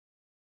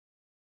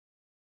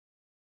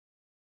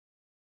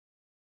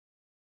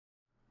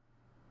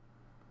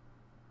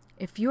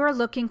If you're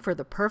looking for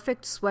the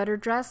perfect sweater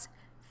dress,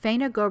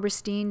 Faina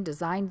Goberstein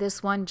designed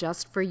this one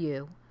just for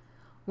you.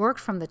 Worked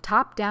from the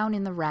top down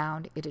in the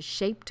round, it is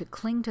shaped to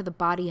cling to the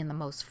body in the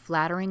most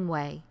flattering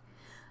way.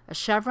 A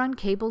chevron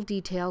cable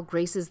detail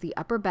graces the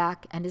upper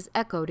back and is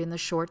echoed in the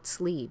short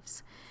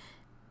sleeves.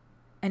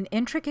 An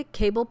intricate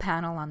cable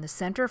panel on the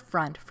center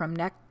front from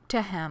neck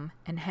to hem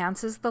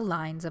enhances the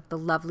lines of the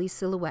lovely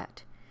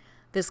silhouette.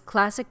 This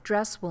classic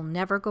dress will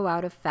never go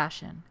out of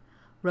fashion.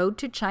 Road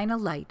to China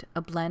Light,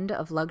 a blend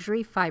of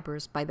luxury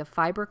fibers by the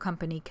Fibre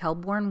company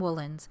Kelbourne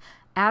Woolens,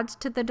 adds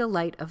to the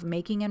delight of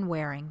making and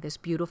wearing this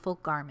beautiful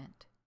garment.